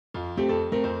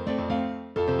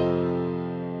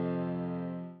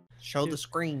Show the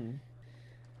screen.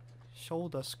 Show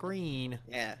the screen.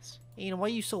 Yes. Aiden, why are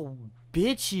you so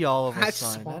bitchy all of I a just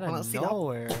sudden? Out wanna of see the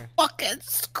nowhere. fucking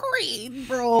screen,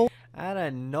 bro. Out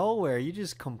of nowhere. You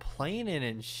just complaining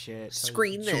and shit.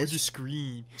 Screen Show this. the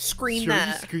screen. Screen Show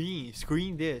that. the screen.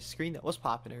 Screen this. Screen that. What's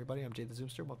poppin', everybody? I'm Jay the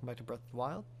Zoomster. Welcome back to Breath of the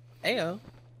Wild. Ayo.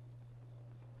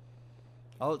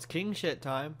 Oh, it's king shit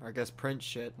time. Or I guess prince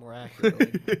shit, more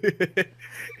accurately.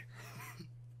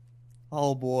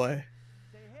 Oh boy.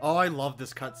 Oh, I love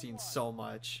this cutscene so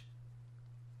much.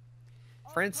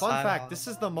 Friends. Fun fact, this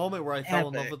is the moment where I fell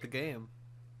in love Epic. with the game.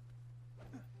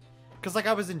 Because, like,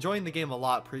 I was enjoying the game a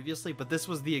lot previously, but this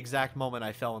was the exact moment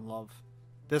I fell in love.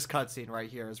 This cutscene right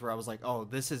here is where I was like, oh,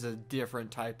 this is a different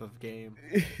type of game.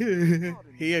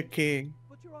 He a king.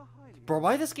 Bro,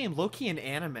 why this game low-key an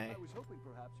anime?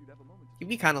 He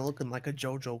be kind of looking like a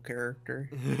JoJo character.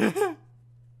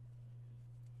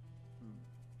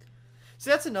 See,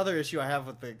 that's another issue I have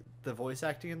with the voice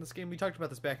acting in this game. We talked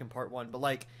about this back in part 1, but,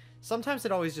 like, sometimes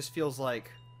it always just feels like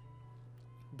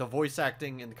the voice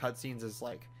acting in the cutscenes is,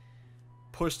 like,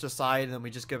 pushed aside and then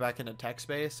we just go back into text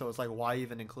space, so it's like, why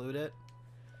even include it?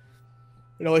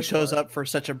 It always shows up for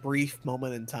such a brief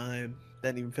moment in time.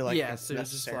 Doesn't even feel like it's so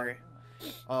it's just necessary.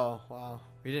 like, oh, wow.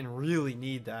 We didn't really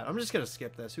need that. I'm just gonna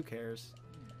skip this. Who cares?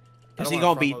 Because he's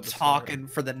gonna be talking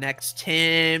for the next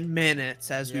 10 minutes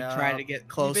as we try to get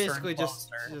closer. He basically and closer.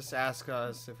 just ask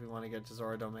us if we want to get to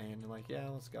Zora Domain. I'm like, yeah,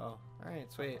 let's go. All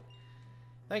right, sweet.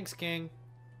 Thanks, King.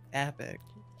 Epic.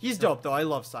 He's dope though. I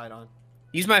love Sidon.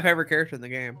 He's my favorite character in the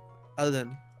game, other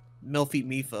than Milfy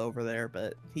Mifa over there,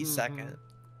 but he's second.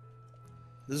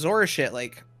 The Zora shit,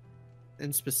 like,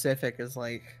 in specific, is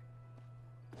like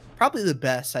probably the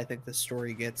best I think the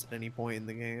story gets at any point in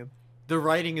the game. The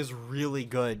writing is really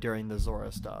good during the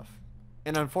Zora stuff,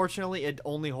 and unfortunately, it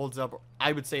only holds up,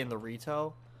 I would say, in the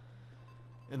Rito.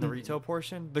 In the Rito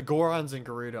portion, the Gorons and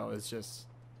Gerudo is just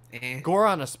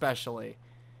Goron especially.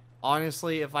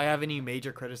 Honestly, if I have any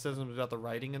major criticisms about the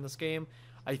writing in this game,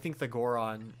 I think the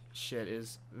Goron shit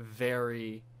is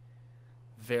very,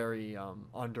 very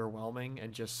underwhelming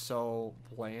and just so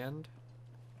bland.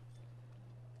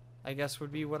 I guess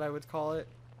would be what I would call it.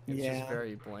 It's just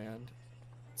very bland.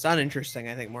 It's uninteresting,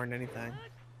 I think, more than anything.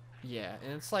 Yeah,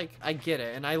 and it's like, I get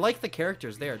it, and I like the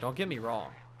characters there, don't get me wrong.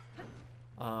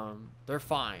 They're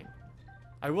fine.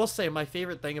 I will say my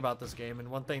favorite thing about this game,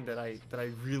 and one thing that I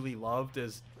really loved,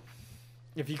 is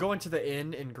if you go into the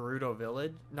inn in Gerudo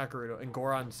Village, not Gerudo, in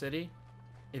Goron City,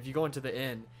 if you go into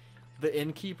the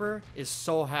innkeeper is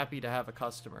so happy to have a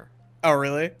customer. Oh,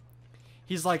 really?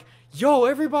 He's like, yo,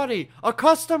 everybody, a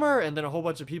customer! And then a whole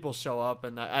bunch of people show up,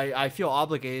 and I feel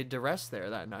obligated to rest there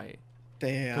that night.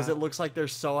 Damn. Because it looks like they're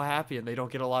so happy and they don't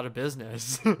get a lot of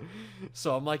business.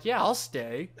 So I'm like, yeah, I'll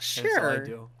stay. Sure. And so I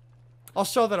do. I'll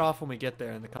show that off when we get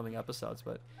there in the coming episodes,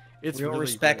 but it's real really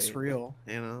respect's great. real,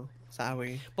 you know. That's how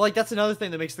we. But like, that's another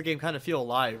thing that makes the game kind of feel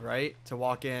alive, right? To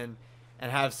walk in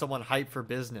and have someone hype for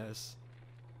business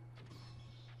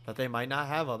that they might not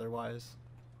have otherwise.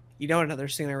 You know, another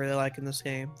scene I really like in this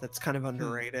game that's kind of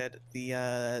underrated. The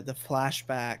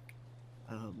flashback.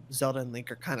 Zelda and Link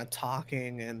are kind of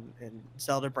talking, and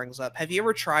Zelda brings up, have you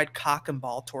ever tried cock and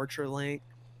ball torture, Link?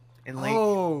 And Link,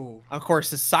 of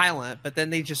course, is silent, but then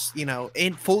they just, you know,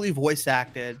 in fully voice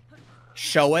acted,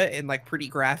 show it in like pretty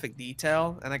graphic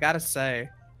detail, and I gotta say,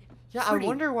 yeah, I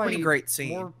wonder why pretty great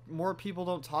scene. More people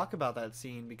don't talk about that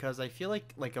scene, because I feel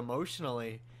like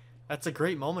emotionally, that's a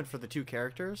great moment for the two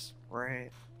characters.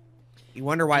 Right. You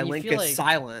wonder why Link is like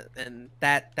silent, and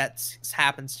that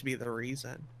happens to be the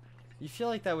reason. You feel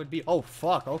like that would be, oh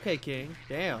fuck, okay, King,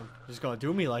 damn, just gonna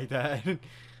do me like that.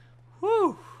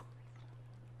 Whew.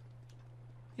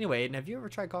 Anyway, Aiden, have you ever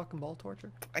tried cock and ball torture?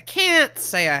 I can't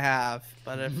say I have,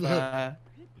 but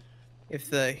if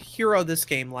the hero of this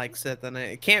game likes it, then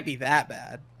it can't be that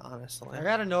bad, honestly. I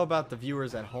gotta know about the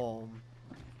viewers at home.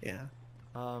 Yeah.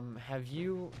 Have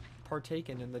you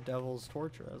partaken in the devil's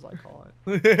torture, as I call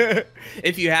it?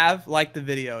 If you have, like the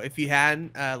video. If you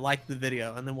hadn't, like the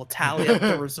video, and then we'll tally up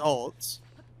the results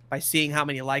by seeing how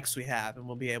many likes we have, and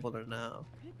we'll be able to know.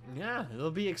 Yeah,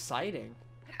 it'll be exciting.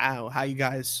 How you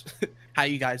guys how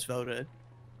you guys voted.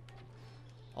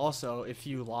 Also, if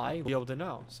you lie, we'll be able to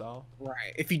know. So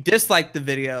right, if you dislike the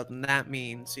video, then that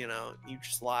means, you know, you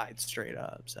just lied straight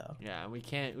up. So yeah, we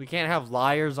can't have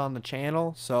liars on the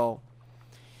channel. So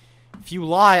if you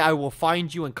lie, I will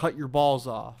find you and cut your balls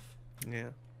off. Yeah.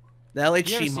 The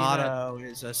LHG motto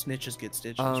is snitches get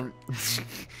stitches.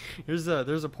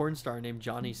 There's a porn star named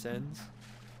Johnny Sins,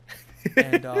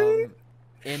 and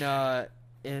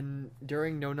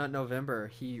during No Nut November,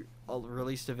 he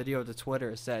released a video to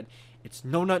Twitter. Said, "It's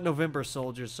No Nut November,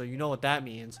 soldiers, so you know what that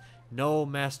means. no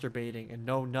masturbating, and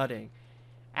no nutting.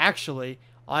 Actually,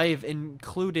 I've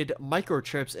included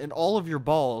microchips in all of your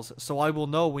balls, so I will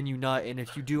know when you nut, and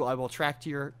if you do, I will track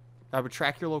your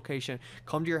location,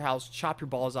 come to your house, chop your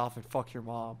balls off, and fuck your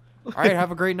mom. All right,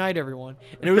 have a great night, everyone.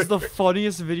 And it was the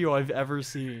funniest video I've ever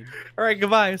seen. All right,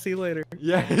 goodbye. See you later.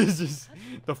 Yeah, it's just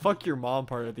the fuck your mom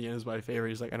part at the end is my favorite.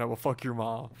 He's like, and I will fuck your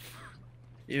mom.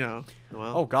 You know,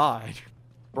 well, Oh God.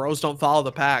 bros don't follow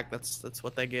the pack. That's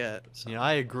what they get. So. Yeah,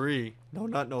 I agree. No,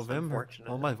 not November. unfortunate.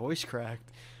 Oh, my voice cracked.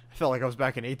 I felt like I was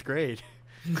back in 8th grade.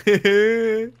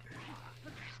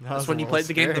 That's when you played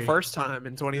the game the first time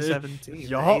in 2017.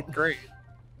 Yup. 8th grade.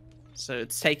 So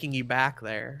it's taking you back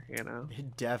there, you know.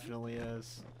 It definitely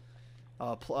is.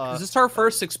 Is this our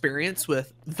first experience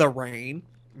with the rain?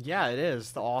 Yeah, it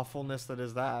is. The awfulness that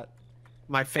is that.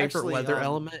 My favorite Actually, weather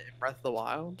element in Breath of the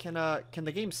Wild. Can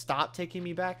the game stop taking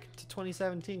me back to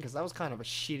 2017? Because that was kind of a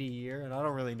shitty year, and I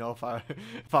don't really know if I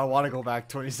want to go back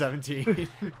to 2017.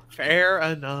 Fair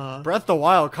enough. Breath of the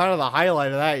Wild, kind of the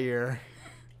highlight of that year.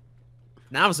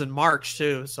 That was in March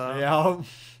too, so Yeah.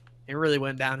 it really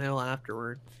went downhill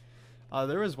afterward.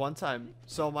 There was one time.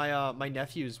 So my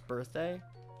nephew's birthday.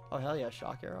 Oh hell yeah,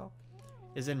 Shock Arrow,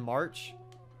 is in March,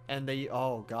 and they.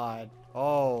 Oh God.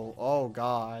 Oh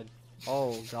God.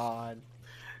 Oh God.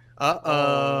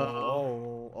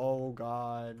 Oh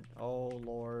God. Oh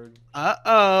Lord.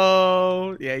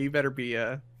 Yeah, you better be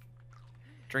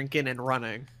drinking and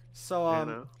running. So You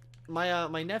know.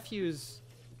 my nephew's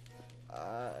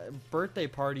birthday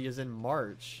party is in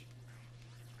March,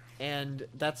 and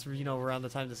that's around the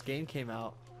time this game came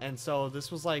out, and so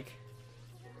this was like,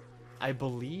 I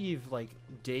believe, like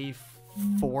day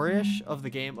 4-ish of the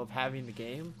game, of having the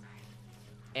game,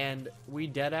 and we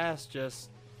deadass just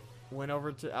went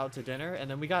out to dinner, and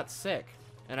then we got sick,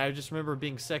 and I just remember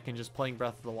being sick and just playing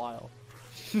Breath of the Wild.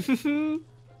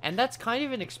 And that's kind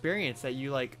of an experience that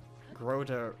you like grow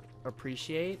to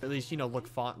appreciate, at least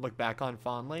look back on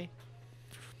fondly.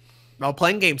 Well,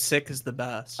 playing games sick is the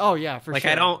best. Oh yeah, for like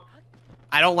sure.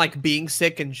 I don't like being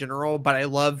sick in general, but I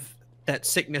love that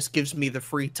sickness gives me the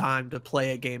free time to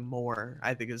play a game more.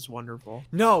 I think is wonderful.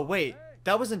 No, wait.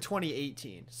 That was in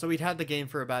 2018. So we'd had the game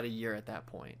for about a year at that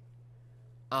point.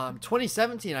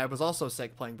 2017, I was also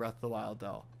sick playing Breath of the Wild,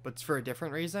 though. But it's for a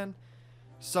different reason.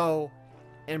 So,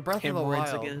 in Breath of the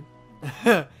Hemorrhoids Wild... again.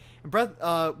 when Breath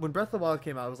of the Wild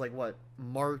came out, it was like, what?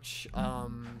 March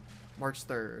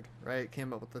 3rd, right? It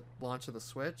came out with the launch of the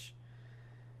Switch.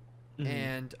 Mhm.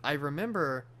 And I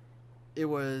remember it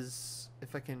was...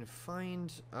 If I can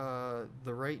find the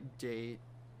right date...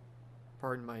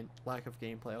 Pardon my lack of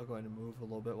gameplay. I'll go ahead and move a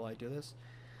little bit while I do this.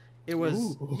 It was,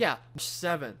 Ooh. yeah,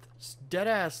 7th.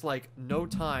 Deadass, like, no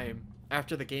time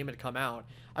after the game had come out.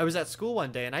 I was at school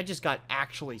one day, and I just got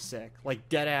actually sick. Like,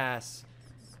 deadass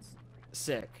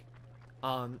sick.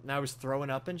 And I was throwing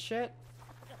up and shit.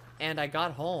 And I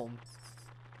got home,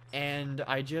 and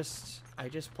I just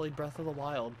played Breath of the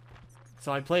Wild.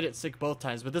 So I played it sick both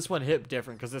times, but this one hit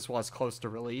different, because this was close to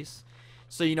release.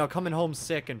 So, coming home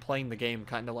sick and playing the game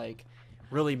kind of, like,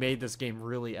 really made this game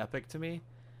really epic to me.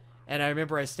 And I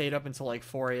remember I stayed up until like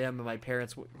 4 a.m. and my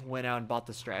parents went out and bought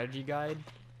the strategy guide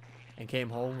and came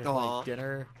home with like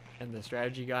dinner and the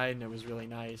strategy guide, and it was really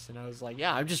nice. And I was like,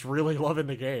 yeah, I'm just really loving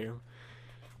the game.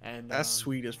 And That's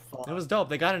sweet as fuck. it was dope.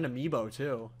 They got an amiibo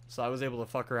too, so I was able to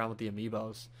fuck around with the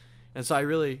amiibos. And so I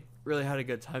really had a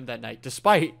good time that night,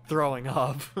 despite throwing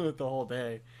up the whole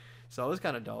day. So it was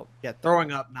kind of dope. Yeah,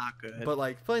 throwing up not good. But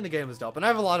like playing the game was dope, and I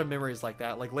have a lot of memories like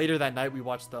that. Like later that night, we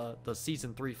watched the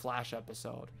season 3 Flash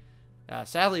episode.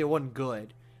 Sadly, it wasn't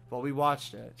good, but we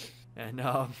watched it, and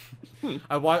I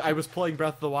was playing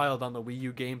Breath of the Wild on the Wii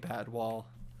U gamepad while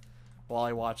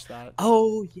I watched that.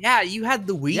 Oh yeah, you had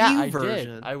the Wii U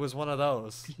version. Did. I was one of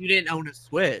those. You didn't own a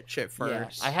Switch at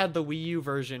first. Yeah, I had the Wii U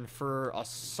version for a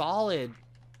solid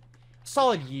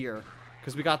year,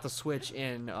 because we got the Switch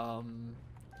in.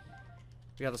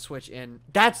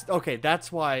 That's okay. That's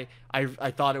why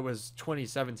I thought it was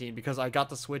 2017, because I got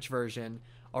the Switch version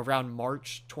around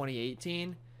March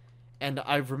 2018, and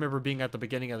I remember being at the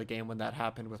beginning of the game when that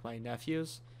happened with my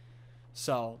nephews.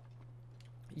 So,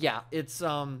 yeah, it's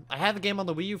I had the game on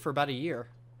the Wii U for about a year,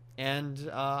 and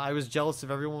I was jealous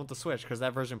of everyone with the Switch, because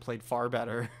that version played far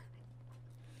better.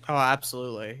 Oh,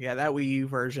 absolutely. Yeah, that Wii U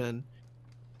version.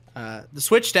 The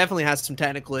Switch definitely has some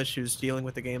technical issues dealing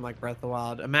with a game like Breath of the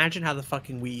Wild. Imagine how the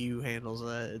fucking Wii U handles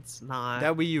it. It's not...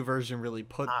 That Wii U version really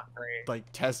not great. like,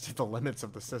 tested the limits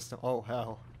of the system. Oh,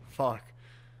 hell. Fuck.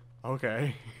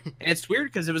 Okay. And it's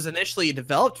weird, because it was initially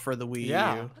developed for the Wii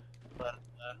U. But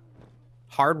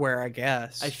hardware, I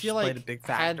guess, I feel played like a big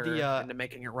factor had into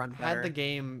making it run better. Had the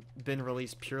game been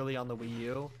released purely on the Wii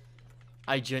U,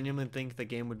 I genuinely think the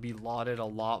game would be lauded a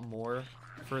lot more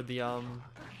for the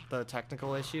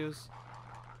technical issues.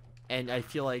 And I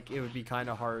feel like it would be kind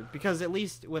of hard because at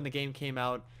least when the game came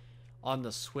out on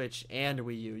the Switch and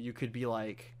Wii U, you could be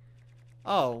like,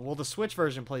 oh, well, the Switch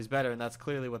version plays better, and that's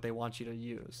clearly what they want you to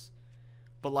use.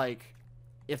 But like,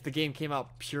 if the game came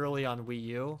out purely on Wii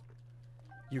U,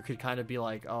 you could kind of be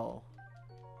like, oh,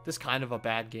 this kind of a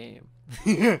bad game.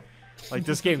 Like,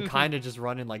 this game kind of just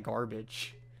running like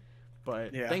garbage.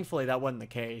 But Yeah. thankfully that wasn't the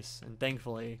case, and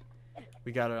thankfully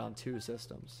we got it on 2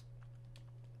 systems.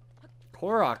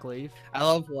 Korok Leaf. I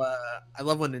love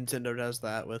when Nintendo does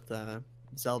that with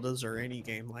Zeldas or any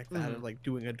game like that, of like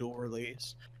doing a dual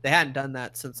release. They hadn't done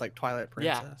that since like Twilight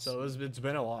Princess. Yeah, so it's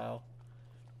been a while.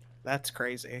 That's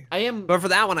crazy. But But for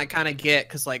that one, I kind of get,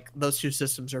 because like those 2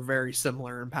 systems are very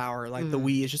similar in power. Like the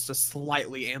Wii is just a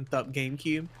slightly amped up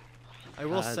GameCube. I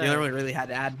will say the other one really had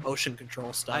to add motion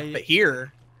control stuff. But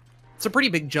here, it's a pretty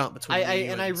big jump between. Wii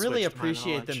U and I really Switch, to my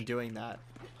appreciate them knowledge. doing that.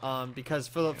 Because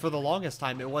for the longest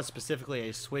time it was specifically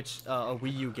a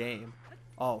Wii U game.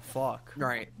 Oh fuck.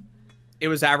 Right. It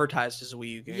was advertised as a Wii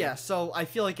U game. Yeah, so I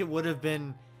feel like it would have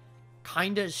been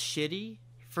kind of shitty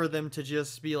for them to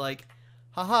just be like,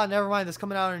 haha, never mind, this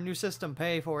coming out on a new system,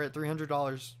 pay for it,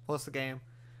 $300 plus the game.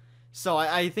 So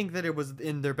I think that it was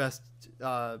in their best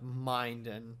mind,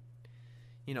 and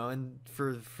you know, and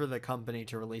for the company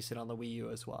to release it on the Wii U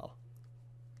as well.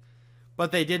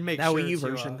 But they did make that sure Wii U to,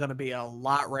 version going to be a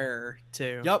lot rarer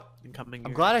too. Yep. In coming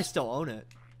I'm years. glad I still own it.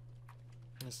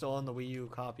 I still own the Wii U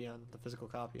copy, on the physical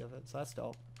copy of it, so that's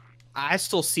dope. I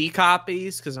still see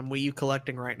copies because I'm Wii U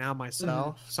collecting right now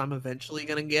myself, so I'm eventually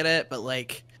gonna get it. But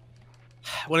like,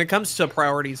 when it comes to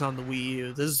priorities on the Wii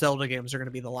U, those Zelda games are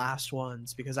gonna be the last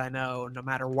ones, because I know no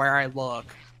matter where I look,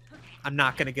 I'm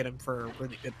not gonna get them for a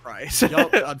really good price.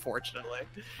 Yup. Unfortunately,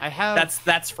 I have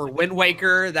that's for Wind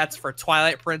Waker, that's for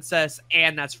Twilight Princess,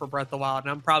 and that's for Breath of the Wild.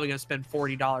 And I'm probably gonna spend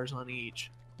 $40 on each.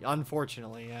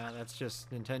 Unfortunately, yeah, that's just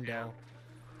Nintendo.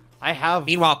 I have.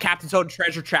 Meanwhile, Captain Toad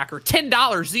Treasure Tracker,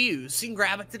 $10 used. You can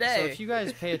grab it today. So if you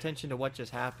guys pay attention to what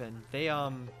just happened, they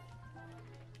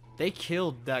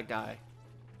killed that guy.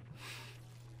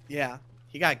 Yeah,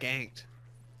 he got ganked.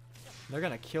 They're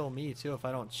gonna kill me too if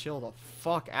I don't chill the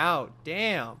fuck out.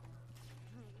 Damn.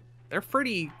 They're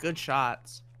pretty good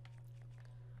shots.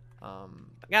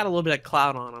 I I got a little bit of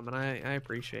clout on them, and I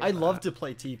appreciate it. love to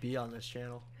play TP on this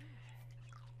channel.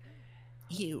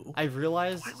 You. I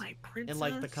realized Twilight Princess? in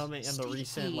like the recent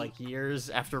Stevie. like years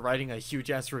after writing a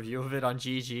huge ass review of it on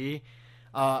GG,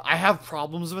 I have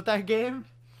problems with that game.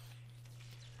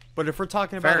 But if we're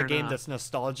talking about Fair a game enough. that's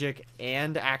nostalgic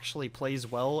and actually plays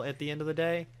well at the end of the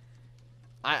day,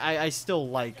 I still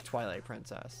like Twilight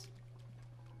Princess.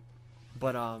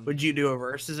 But Would you do a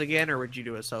versus again, or would you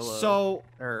do a solo? so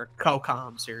Or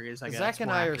co-com series, I guess. Zach and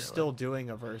more I are accurately. still doing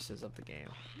a versus of the game.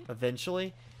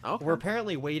 Eventually, Okay. we're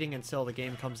apparently waiting until the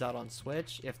game comes out on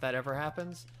Switch, if that ever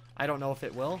happens. I don't know if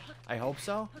it will. I hope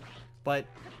so. But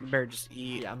You better just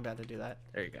eat. yeah, I'm about to do that.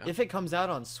 There you go. If it comes out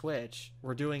on Switch,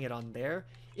 we're doing it on there.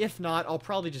 If not, I'll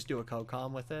probably just do a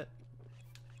co-com with it.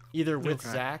 Either with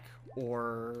Okay. Zach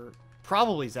or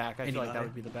probably Zach. I feel like that Anybody.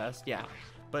 would be the best. Yeah.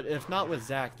 But if not with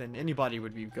Zach, then anybody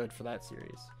would be good for that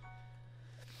series.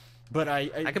 But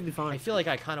That could be fun. I feel like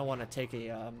I kind of want to take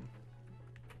a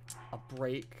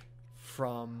break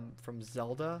from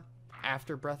Zelda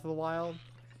after Breath of the Wild.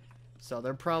 So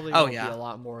there probably won't be a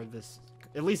lot more of this,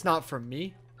 at least not from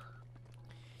me.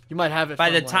 You might have it By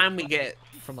from, the like, time we get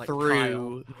from like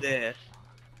through Kyle, this,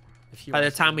 if he by the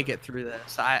wants to time do we it. get through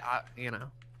this, I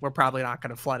we're probably not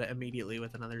going to flood it immediately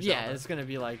with another Zelda. Yeah, it's gonna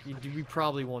be like we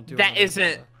probably won't do that another isn't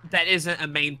Zelda. that isn't a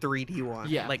main 3D one.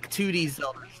 Yeah. Like 2D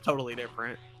Zelda is totally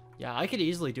different. Yeah, I could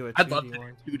easily do a 2D I'd love to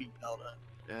one. do 2D Zelda.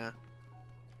 Yeah,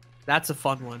 that's a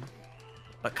fun one.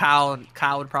 But Kyle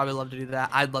would probably love to do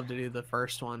that. I'd love to do the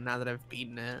first one now that I've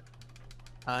beaten it,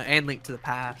 and Link to the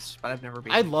Past. But I've never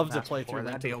beaten. I'd Link love the to Past play before.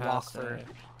 through That'd Link be to a the Past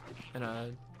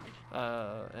walkthrough.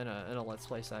 in a Let's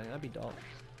Play setting. That'd be dope.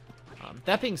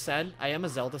 That being said, I am a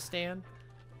Zelda stan.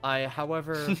 I,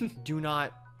 however,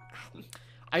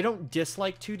 I don't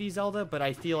dislike 2D Zelda, but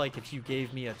I feel like if you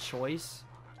gave me a choice,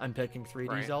 I'm picking 3D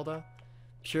Right. Zelda.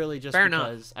 Purely just Fair enough.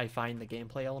 because I find the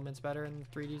gameplay elements better in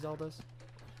 3D Zeldas.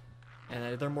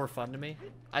 And they're more fun to me.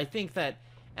 I think that,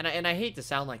 and I hate to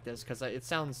sound like this, because it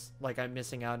sounds like I'm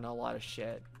missing out on a lot of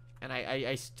shit. And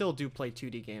I still do play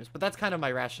 2D games, but that's kind of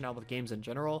my rationale with games in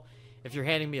general. If you're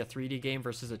handing me a 3D game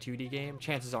versus a 2D game,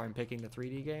 chances are I'm picking the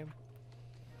 3D game.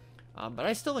 But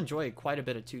I still enjoy quite a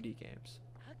bit of 2D games.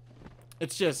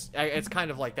 It's just, it's kind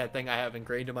of like that thing I have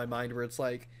ingrained in my mind where it's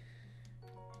like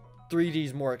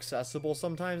 3D's more accessible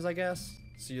sometimes, I guess.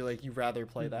 So you rather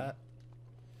play that?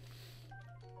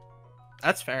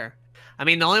 That's fair. I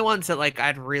mean, the only ones that like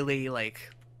I'd really like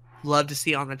love to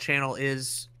see on the channel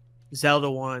is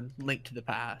Zelda 1, Link to the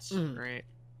Past, right?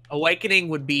 Awakening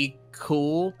would be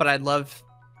cool, but I'd love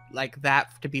like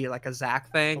that to be like a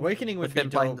Zach thing. Awakening would be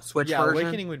dope. Playing the Switch version.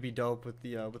 Awakening would be dope with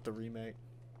the remake.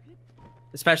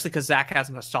 Especially because Zach has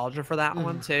nostalgia for that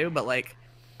one too. But like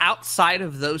outside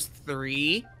of those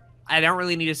three, I don't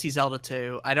really need to see Zelda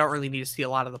 2. I don't really need to see a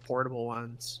lot of the portable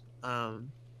ones.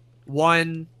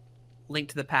 One, Link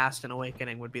to the Past, and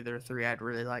Awakening would be the three I'd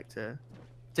really like to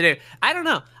do. I don't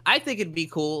know. I think it'd be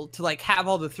cool to like have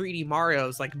all the 3D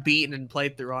Marios like beaten and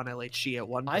played through on LHG at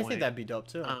one point. I think that'd be dope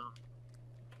too.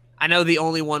 I know the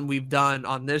only one we've done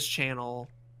on this channel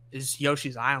is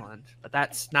Yoshi's Island, but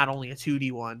that's not only a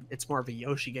 2D one, it's more of a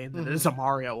Yoshi game than it is a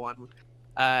Mario one.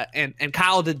 And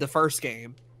Kyle did the first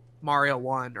game, Mario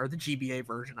 1, or the GBA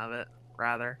version of it,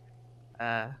 rather.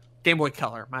 Game Boy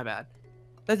Color, my bad.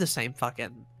 They're the same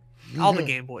fucking... All the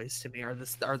Game Boys to me are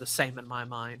the same in my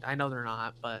mind. I know they're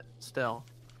not, but still.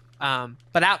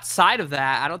 But outside of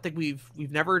that, I don't think we've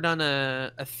never done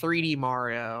a 3D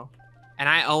Mario, and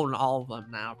I own all of them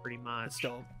now, pretty much.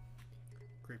 Still.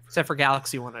 Except for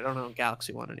Galaxy 1. I don't own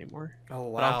Galaxy 1 anymore. Oh,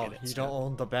 wow. You don't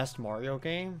own the best Mario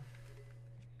game?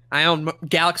 I own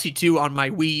Galaxy 2 on my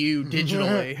Wii U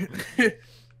digitally.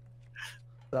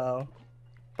 So,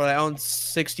 but I own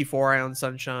 64. I own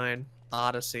Sunshine,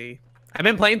 Odyssey. I've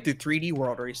been playing through 3D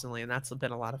World recently, and that's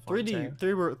been a lot of fun.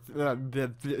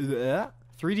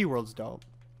 3D World's dope.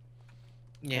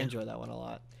 Yeah, I enjoy that one a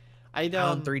lot. I'd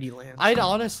 3D Land. I'd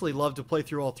honestly love to play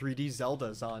through all 3D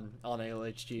Zeldas on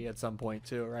LHG at some point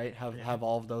too, right? Have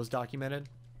all of those documented.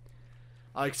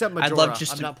 Except Majora. I'd love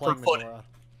just I'm not playing Majora.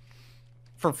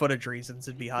 For footage reasons,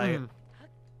 it'd be hype.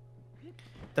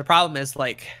 The problem is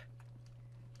like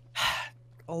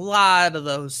a lot of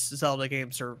those Zelda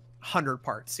games are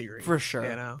 100-part series. For sure.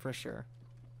 You know? For sure.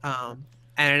 And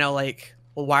I know like,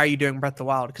 well, why are you doing Breath of the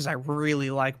Wild? Because I really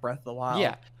like Breath of the Wild.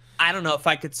 Yeah. I don't know if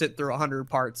I could sit through 100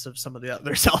 parts of some of the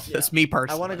other Zeldas, me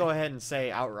personally. I want to go ahead and say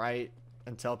outright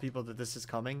and tell people that this is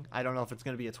coming. I don't know if it's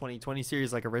going to be a 2020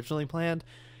 series like originally planned.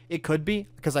 It could be,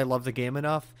 because I love the game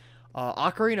enough.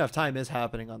 Ocarina of Time is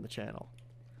happening on the channel.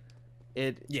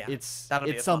 It's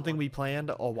something we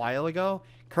planned a while ago.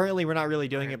 Currently, we're not really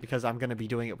doing it because I'm going to be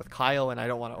doing it with Kyle, and I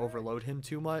don't want to overload him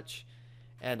too much.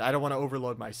 And I don't want to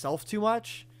overload myself too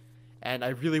much. And I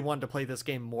really wanted to play this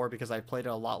game more because I played it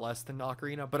a lot less than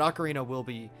Ocarina. But Ocarina will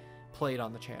be played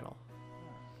on the channel.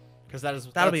 Because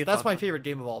that's my favorite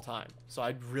game of all time. So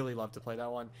I'd really love to play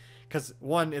that one. Because,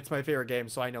 one, it's my favorite game,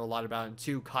 so I know a lot about it. And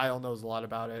two, Kyle knows a lot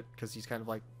about it because he's kind of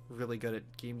like really good at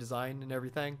game design and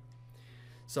everything.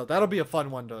 So that'll be a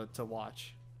fun one to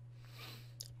watch.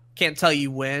 Can't tell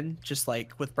you when, just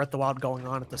like with Breath of the Wild going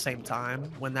on at the same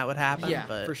time, when that would happen. Yeah,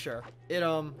 but for sure.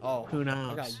 Who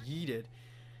knows? I got yeeted.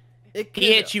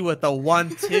 He hit you with a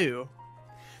 1-2.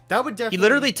 That would definitely... He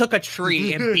literally took a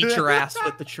tree and beat your ass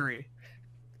with the tree.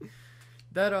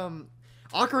 That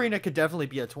Ocarina could definitely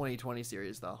be a 2020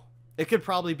 series though. It could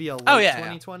probably be a late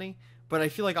 2020, but I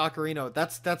feel like Ocarina,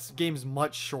 that's game's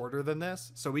much shorter than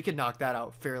this, so we could knock that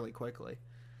out fairly quickly.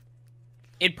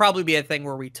 It'd probably be a thing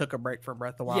where we took a break from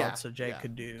Breath of the Wild, so Jay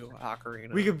could do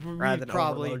Ocarina. We could probably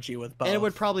overload you with both. And it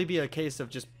would probably be a case of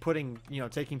just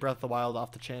taking Breath of the Wild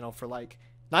off the channel for like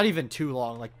not even too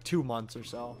long, like 2 months or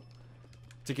so,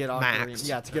 to get Ocarina.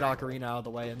 Yeah, to get Ocarina out of the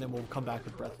way, and then we'll come back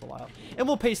with Breath of the Wild, and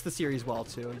we'll pace the series well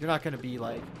too. You're not gonna be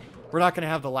like, we're not gonna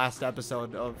have the last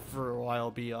episode of for a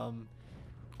while be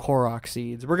Korok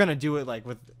Seeds. We're gonna do it like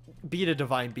with beat a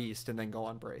Divine Beast and then go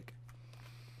on break.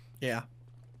 Yeah.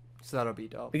 So that'll be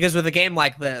dope. Because with a game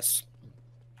like this,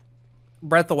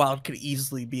 Breath of the Wild could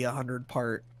easily be a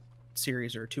 100-part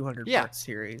series or a 200-part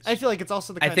series. I feel like it's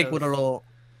also the kind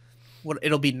what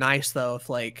it'll be nice though if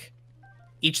like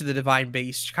each of the Divine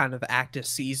Beasts kind of act as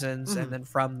seasons, and then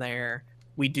from there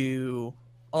we do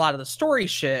a lot of the story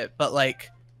shit. But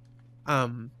like,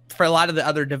 for a lot of the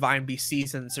other Divine Beast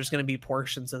seasons, there's going to be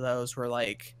portions of those where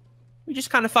like we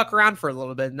just kind of fuck around for a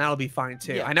little bit, and that'll be fine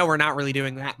too. Yeah. I know we're not really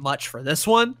doing that much for this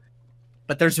one,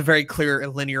 but there's a very clear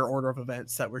linear order of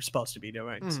events that we're supposed to be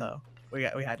doing, so we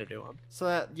had to do them.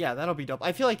 So that'll be dope.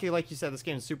 I feel like you said, this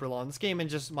game is super long. This game, in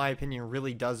just my opinion,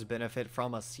 really does benefit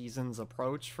from a seasons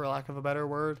approach, for lack of a better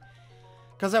word.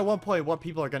 Because at one point,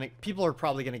 people are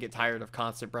probably gonna get tired of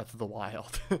constant Breath of the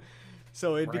Wild.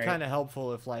 So it'd be kind of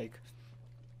helpful if like,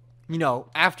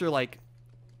 after like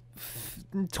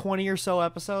 20 or so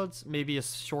episodes, maybe a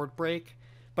short break.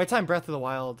 By the time Breath of the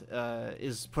Wild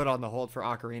is put on the hold for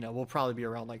Ocarina, we'll probably be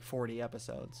around like 40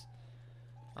 episodes.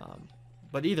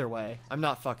 But either way, I'm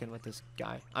not fucking with this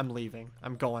guy. I'm leaving.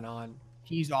 I'm going on.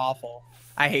 He's awful.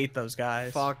 I hate those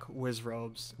guys. Fuck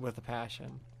Wizrobes with a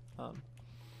passion.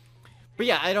 But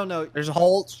yeah, I don't know. There's a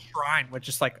whole shrine with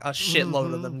just like a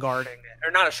shitload of them guarding it.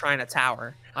 Or not a shrine, a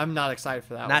tower. I'm not excited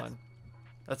for that one.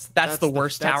 That's the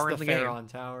worst tower in the game. Pharaon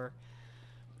tower.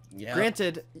 Yeah.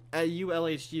 Granted, you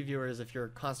LHG viewers, if you're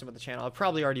constant with the channel, I've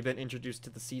probably already been introduced to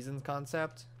the seasons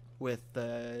concept with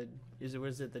the what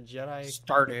is it, the Jedi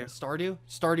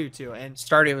Stardew 2, and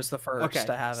Stardew was the first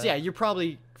to have it. So yeah, you're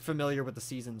probably familiar with the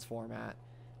seasons format.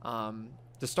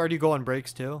 Does Stardew go on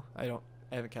breaks too? I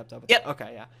haven't kept up with Yep. that.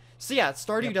 Okay, yeah. So yeah,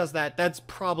 Stardew does that. That's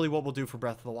probably what we'll do for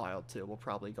Breath of the Wild too. We'll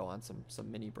probably go on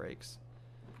some mini breaks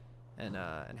and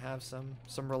have some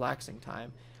relaxing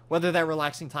time. Whether that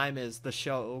relaxing time is the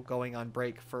show going on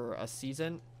break for a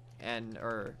season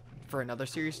or for another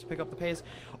series to pick up the pace,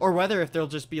 or whether if there'll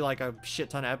just be like a shit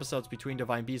ton of episodes between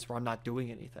Divine Beasts where I'm not doing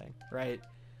anything, right?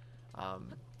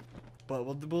 But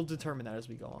we'll determine that as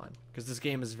we go on, because this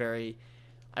game is very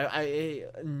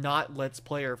not Let's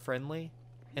Player friendly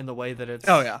in the way that it's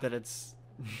that it's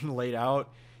laid out.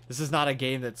 This is not a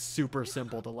game that's super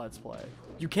simple to Let's Play.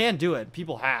 You can do it.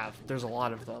 People have. There's a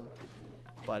lot of them.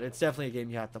 But it's definitely a game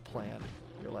you have to plan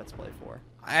your Let's Play for.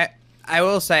 I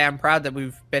will say I'm proud that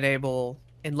we've been able,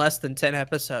 in less than 10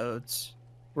 episodes,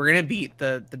 we're going to beat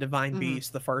the Divine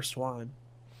Beast, the first one.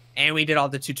 And we did all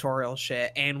the tutorial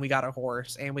shit, and we got a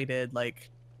horse, and we did, like,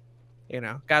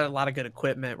 got a lot of good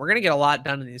equipment. We're going to get a lot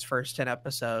done in these first 10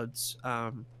 episodes.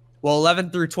 Will 11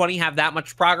 through 20 have that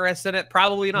much progress in it?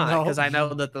 Probably not, because I know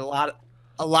that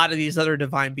a lot of these other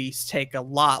Divine Beasts take a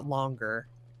lot longer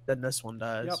than this one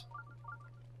does. Yep.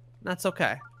 That's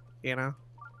okay,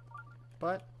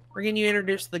 But we're getting you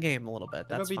introduced to the game a little bit.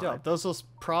 That's it'll be fine. dope. Those will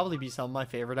probably be some of my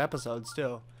favorite episodes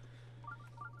too.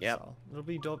 Yeah, so, it'll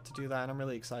be dope to do that, and I'm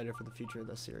really excited for the future of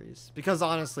this series, because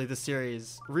honestly, this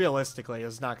series realistically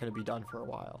is not going to be done for a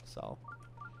while. So,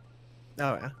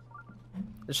 oh yeah,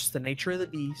 it's just the nature of the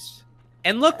beast.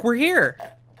 And look, we're here.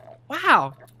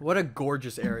 Wow, what a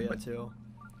gorgeous area too.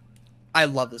 I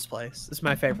love this place. It's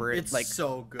my favorite. It's like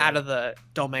so good. Out of the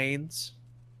domains,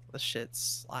 the shit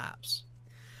slaps.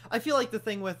 I feel like the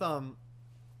thing with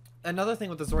another thing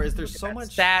with the Zora is there's so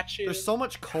much statue. There's so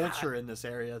much culture in this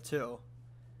area too.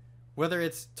 Whether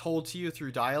it's told to you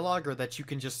through dialogue or that you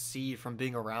can just see from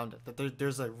being around it, that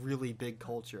there's a really big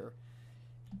culture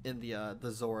in the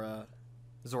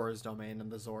Zora's domain and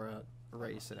the Zora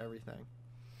race and everything.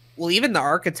 Well, even the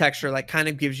architecture like kind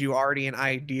of gives you already an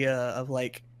idea of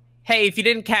like, hey, if you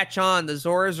didn't catch on, the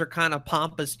Zoras are kind of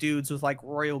pompous dudes with like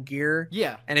royal gear.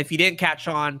 Yeah. And if you didn't catch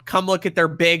on, come look at their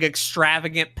big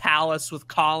extravagant palace with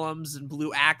columns and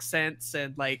blue accents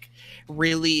and like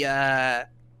really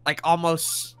like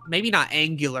almost maybe not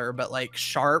angular but like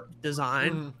sharp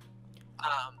design.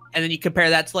 And then you compare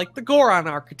that to like the Goron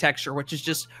architecture, which is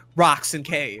just rocks and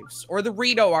caves, or the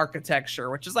Rito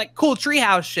architecture, which is like cool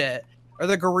treehouse shit, or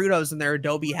the Gerudos in their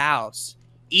adobe house.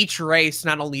 Each race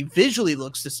not only visually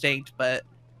looks distinct, but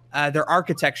their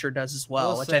architecture does as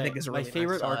well, which I think is a really my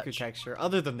favorite nice architecture.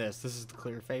 Other than this is the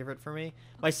clear favorite for me.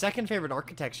 My second favorite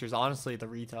architecture is honestly the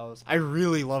Ritos. I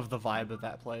really love the vibe of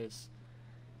that place.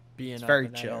 Being very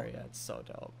in that chill. area. It's so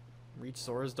dope. Reach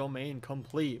Zora's domain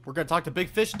complete. We're gonna talk to Big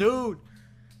Fish Dude.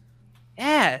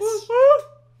 Yes. Woo woo.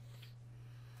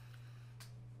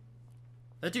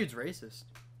 That dude's racist.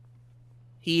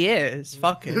 He is.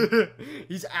 Fucking.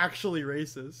 He's actually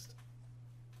racist.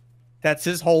 That's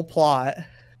his whole plot.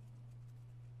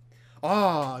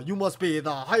 Ah, you must be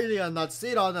the Hylian that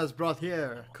Sidon has brought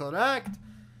here, correct?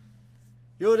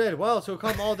 You did well to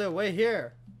come all the way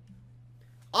here.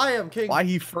 I am King Why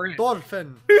he French?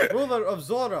 Thorfinn, ruler of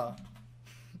Zora.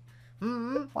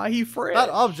 Why he French? That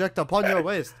object upon your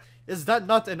waist, is that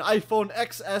not an iPhone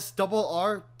XS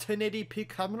RR 1080p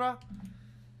camera?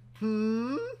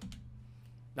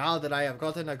 Now that I have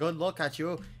gotten a good look at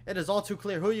you, it is all too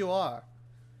clear who you are.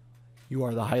 You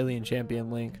are the Hylian champion,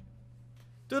 Link.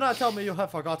 Do not tell me you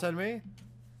have forgotten me.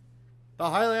 The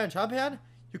Hylian champion?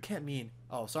 You can't mean...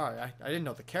 Oh, sorry, I didn't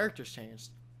know the characters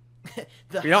changed.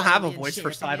 We don't have a voice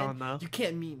for Sidon, though. You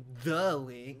can't mean the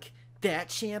Link. That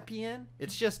champion?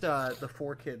 It's just the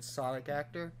 4Kids Sonic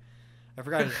actor. I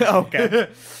forgot his name. Okay.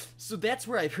 So that's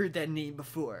where I've heard that name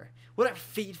before. What a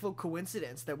fateful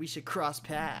coincidence that we should cross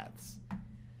paths.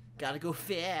 Gotta go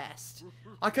fast.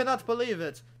 I cannot believe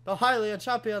it. The Hylian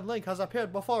champion Link has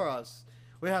appeared before us.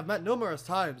 We have met numerous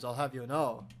times, I'll have you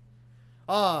know.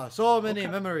 Ah, so many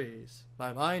memories.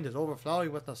 My mind is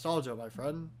overflowing with nostalgia, my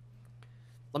friend.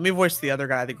 Let me voice the other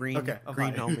guy, the green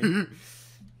fine. homie.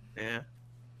 Yeah.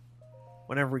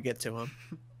 Whenever we get to him.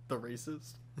 The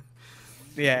racist.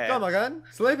 Yeah. Come again?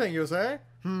 Sleeping, you say?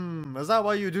 Is that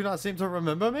why you do not seem to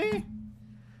remember me?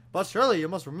 But surely you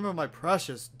must remember my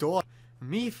precious daughter,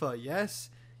 Mifa, yes?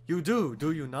 You do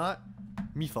you not?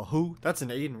 Mifa who? That's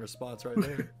an Aden response right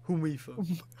there. Who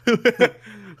Mifa?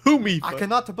 Who Mifa? I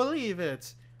cannot believe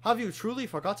it! Have you truly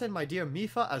forgotten my dear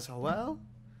Mifa as well?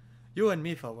 You and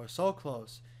Mifa were so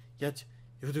close, yet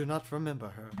you do not remember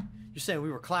her. You say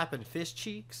we were clapping fish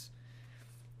cheeks?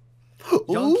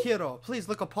 Young hero, please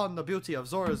look upon the beauty of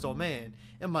Zora's domain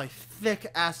and my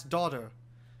thick-ass daughter.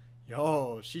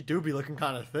 Yo, she do be looking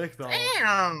kind of thick, though.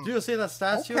 Damn. Do you see that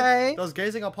statue? Okay. Does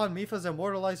gazing upon Mifa's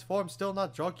immortalized form still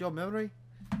not jog your memory?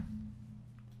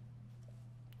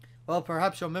 Well,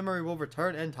 perhaps your memory will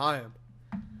return in time.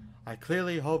 I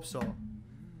clearly hope so.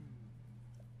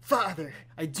 Father,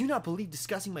 I do not believe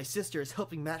discussing my sister is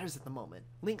helping matters at the moment.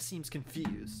 Link seems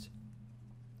confused.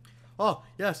 Oh,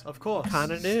 yes, of course.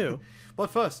 Kinda new.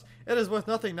 But first, it is worth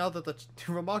nothing now that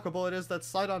remarkable it is that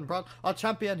Sidon brought our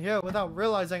champion here without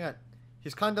realizing it.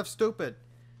 He's kind of stupid.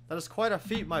 That is quite a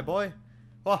feat, my boy.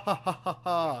 Ha ha ha ha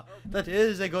ha. That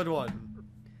is a good one.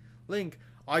 Link,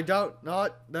 I doubt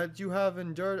not that you have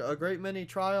endured a great many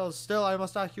trials. Still, I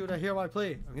must ask you to hear my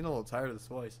plea. I'm getting a little tired of this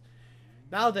voice.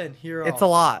 Now then, hero. It's a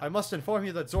lot. I must inform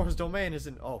you that Zora's domain is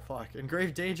in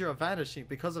grave danger of vanishing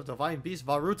because of divine beast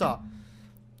Varuta.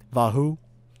 Vahu?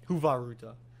 Who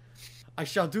Varuta? I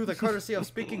shall do the courtesy of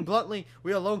speaking bluntly.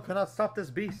 We alone cannot stop this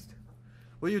beast.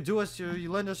 Will you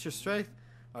you lend us your strength?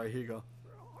 Alright, here you go.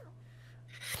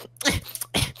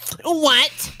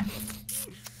 What?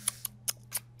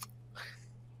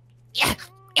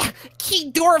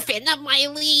 King Dorphin of my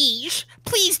liege,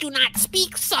 please do not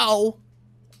speak so.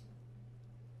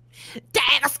 To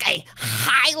ask a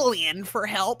Hylian for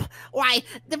help, why,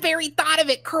 the very thought of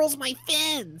it curls my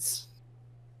fins.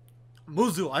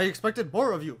 Muzu, I expected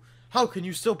more of you. How can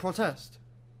you still protest?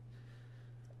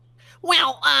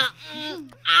 Well,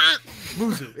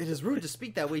 Muzu, it is rude to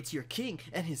speak that way to your king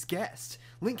and his guest.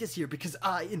 Link is here because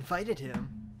I invited him.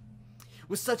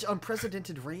 With such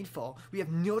unprecedented rainfall, we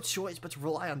have no choice but to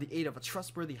rely on the aid of a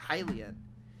trustworthy Hylian.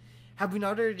 Have we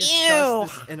not already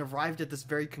discussed this and arrived at this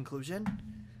very conclusion?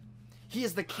 He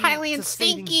is the key to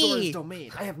saving Zora's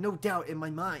domain. I have no doubt in my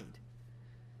mind.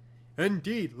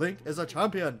 Indeed, Link is a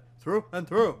champion, through and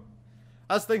through.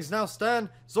 As things now stand,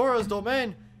 Zora's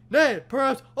domain, nay,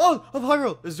 perhaps all of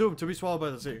Hyrule, is doomed to be swallowed by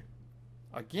the sea.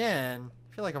 Again?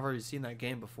 I feel like I've already seen that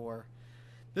game before.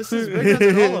 This is bigger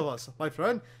than all of us, my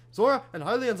friend. Zora and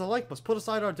Hylians alike must put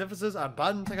aside our differences and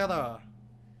band together.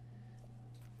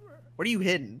 What are you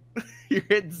hitting? You're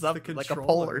hitting something like a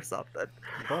pole or something.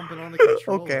 Bumping on the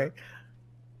controller. Okay.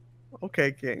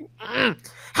 Okay, King.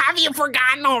 have you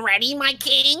forgotten already, my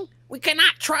king? We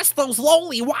cannot trust those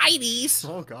lowly whiteys.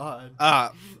 Oh, God.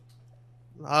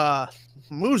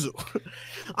 Muzu.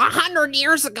 100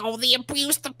 years ago, they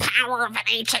abused the power of an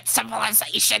ancient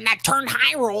civilization that turned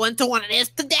Hyrule into what it is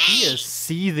today. He is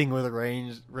seething with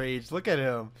rage. Look at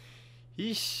him.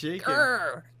 He's shaking.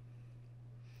 Grr.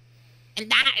 And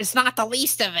that is not the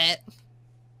least of it.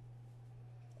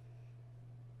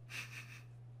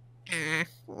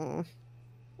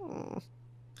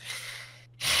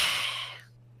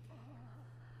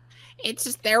 It's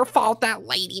just their fault that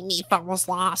Lady Mifa was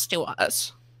lost to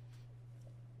us.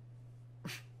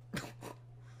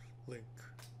 Link.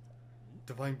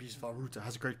 Divine Beast Varuta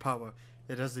has great power.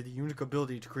 It has the unique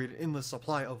ability to create an endless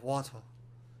supply of water.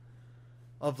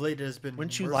 Of late, it has been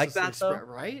Wouldn't you like that, though? spread,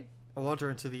 right? Water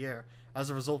into the air. As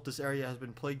a result, this area has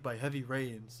been plagued by heavy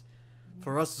rains.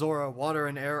 For us, Zora, water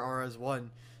and air are as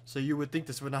one, so you would think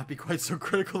this would not be quite so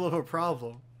critical of a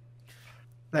problem.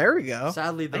 There we go.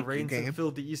 Sadly, the rains have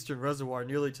filled the eastern reservoir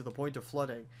nearly to the point of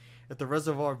flooding. If the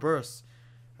reservoir bursts,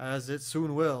 as it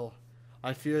soon will,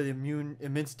 I fear the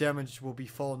immense damage will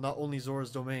befall not only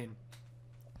Zora's domain,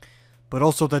 but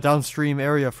also the downstream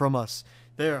area from us.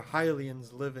 There,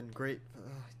 Hylians live in great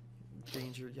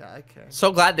danger. Yeah, okay.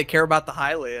 So glad they care about the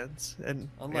Hylians. And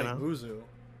unlike Muzu.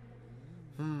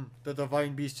 The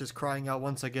divine beast is crying out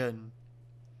once again.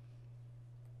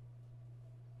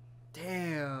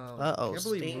 Damn. Uh-oh, I can't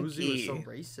believe Muzu is so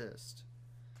racist.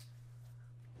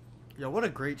 Yeah, what a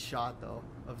great shot though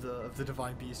of the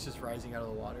divine beast just rising out of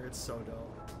the water. It's so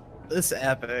dope. This is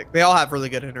epic. They all have really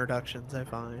good introductions, I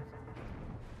find.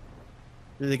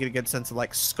 Really get a good sense of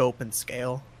like scope and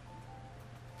scale.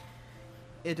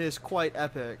 It is quite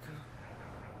epic.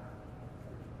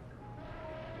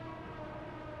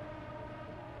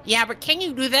 Yeah, but can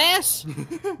you do this?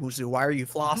 Muzu, why are you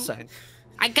flossing?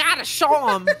 I gotta show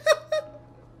him.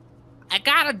 I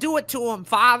gotta do it to him,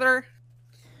 father.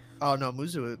 Oh no,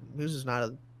 Muzu's not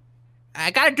a...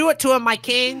 I gotta do it to him, my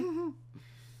king.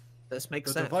 This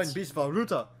makes The sense. divine beast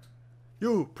Varuta.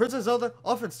 You, Princess Zelda,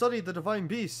 often studied the divine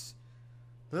beasts.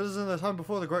 This is in the time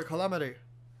before the Great Calamity.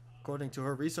 According to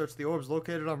her research, the orbs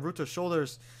located on Ruta's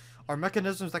shoulders are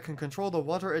mechanisms that can control the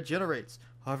water it generates.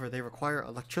 However, they require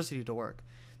electricity to work.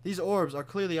 These orbs are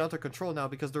clearly out of control now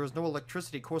because there is no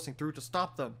electricity coursing through to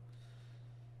stop them.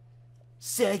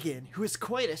 Sagan, who is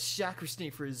quite a chakra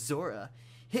snake for Zora,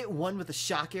 hit one with a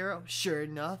shock arrow. Sure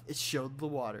enough, it showed the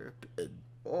water.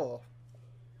 Oh.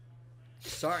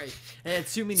 Sorry. I had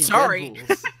too many Red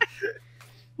Bulls.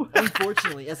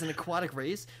 Unfortunately, as an aquatic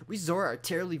race, we Zora are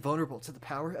terribly vulnerable to the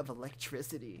power of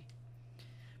electricity.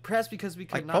 Perhaps because we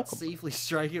could not safely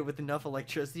strike it with enough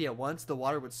electricity at once, the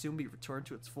water would soon be returned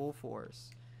to its full force.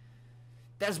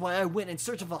 That is why I went in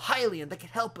search of a Hylian that could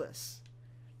help us.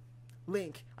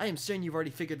 Link, I am certain you've already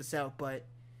figured this out, but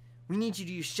we need you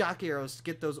to use shock arrows to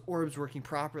get those orbs working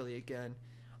properly again.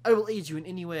 I will aid you in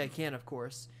any way I can, of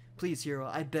course. Please, hero,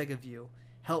 I beg of you,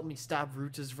 help me stop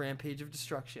Ruta's rampage of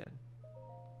destruction.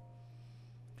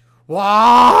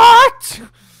 What?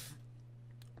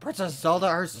 Princess Zelda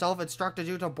herself instructed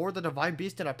you to board the divine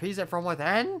beast and appease it from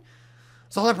within?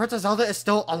 So the Princess Zelda is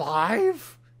still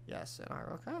alive? Yes, in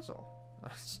Arrgh Castle.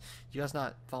 You guys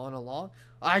not following along?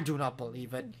 I do not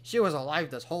believe it. She was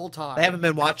alive this whole time. They haven't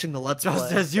been watching the Let's Play.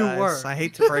 Just as you were. I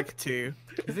hate to break it to you.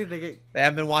 You think they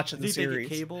haven't been watching the get series.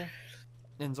 cable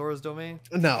in Zora's domain?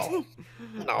 No.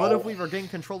 No. But if we regain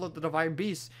control of the divine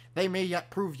beasts, they may yet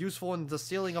prove useful in the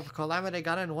sealing of Calamity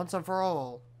Ganon once and for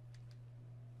all.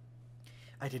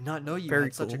 I did not know you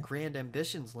had such a grand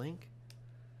ambitions, Link.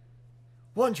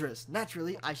 Wondrous.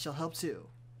 Naturally, I shall help too.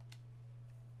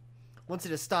 Once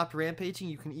it has stopped rampaging,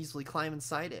 you can easily climb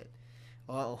inside it.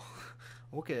 Oh,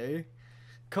 okay.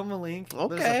 Come on, Link.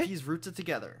 Okay. Let us appease Ruta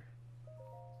together.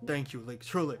 Thank you, Link.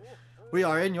 Truly, we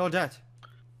are in your debt.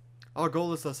 Our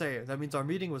goal is the same. That means our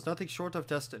meeting was nothing short of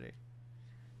destiny.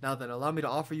 Now then, allow me to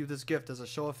offer you this gift as a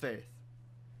show of faith.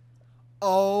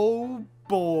 Oh,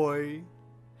 boy.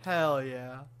 Hell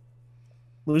yeah.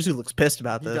 Muzu looks pissed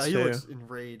about this, He too. looks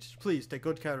enraged. Please, take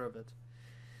good care of it.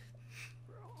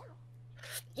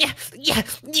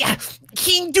 Yeah,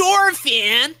 King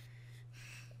Dorphin!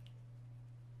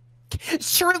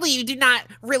 Surely you do not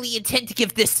really intend to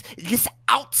give this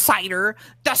outsider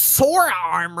the Sora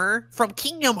armor from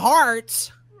Kingdom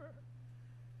Hearts?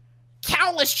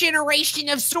 Countless generation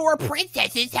of Sora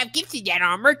princesses have gifted that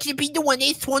armor to be the one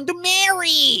they sworn to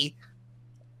marry.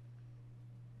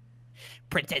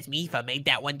 Princess Mifa made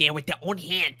that one there with their own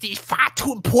hands. It's far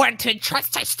too important to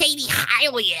entrust to shady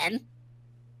Hylian.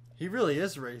 He really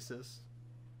is racist.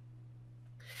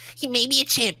 He may be a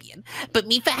champion, but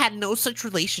Mifa had no such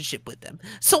relationship with him.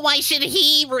 So why should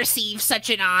he receive such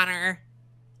an honor?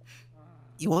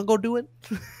 You want to go do it?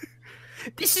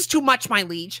 This is too much, my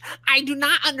liege. I do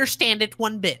not understand it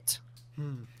one bit.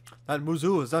 That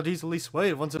Muzu is not easily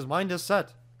swayed once his mind is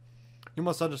set. You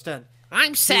must understand.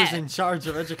 I'm He sad. was in charge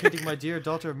of educating my dear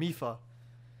daughter Mifa.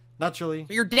 Naturally,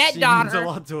 Your dead she daughter. means a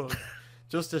lot to him,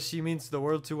 just as she means the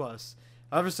world to us.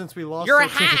 Ever since we lost You're her a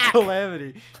to the hack.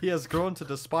 Calamity, he has grown to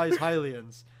despise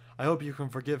Hylians. I hope you can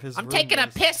forgive his I'm taking a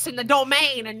rudeness. piss in the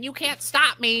domain, and you can't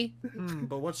stop me.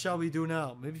 But what shall we do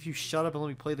now? Maybe if you shut up and let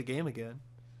me play the game again.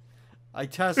 I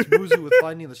tasked Muzu with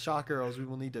finding the shock arrows we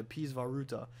will need to appease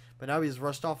Varuta, but now he has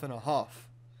rushed off in a huff.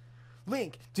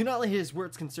 Link, do not let his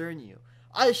words concern you.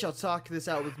 I shall talk this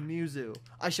out with Muzu.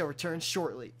 I shall return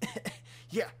shortly.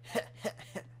 Yeah.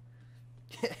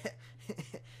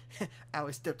 Ow,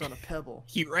 I stepped on a pebble.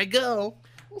 Here I go.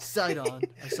 Sidon,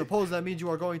 I suppose that means you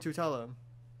are going to tell him.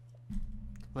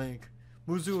 Link,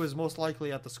 Muzu is most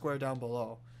likely at the square down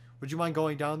below. Would you mind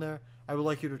going down there? I would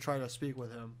like you to try to speak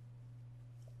with him.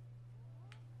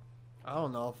 I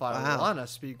don't know if I want to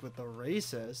speak with the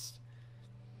racist.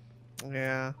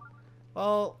 Yeah.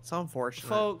 Well, It's unfortunate.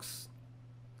 folks,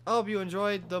 I hope you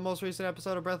enjoyed the most recent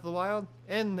episode of Breath of the Wild.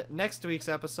 In next week's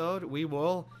episode, we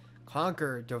will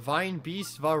conquer Divine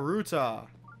Beast Varuta.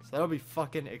 So that'll be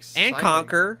fucking exciting. And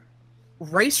conquer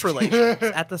race relations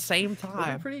at the same That'll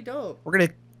time. be pretty dope. We're going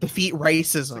to defeat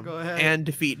racism So go ahead. and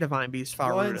defeat Divine Beast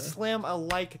Go ahead and Faruta. slam a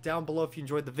like down below if you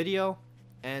enjoyed the video.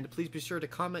 And please be sure to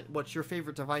comment what your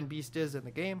favorite Divine Beast is in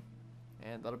the game.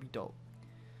 And that'll be dope.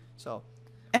 So,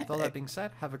 with all that being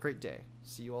said, have a great day.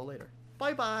 See you all later.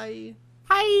 Bye-bye.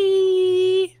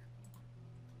 Bye.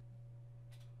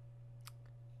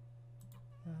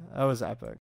 That was epic.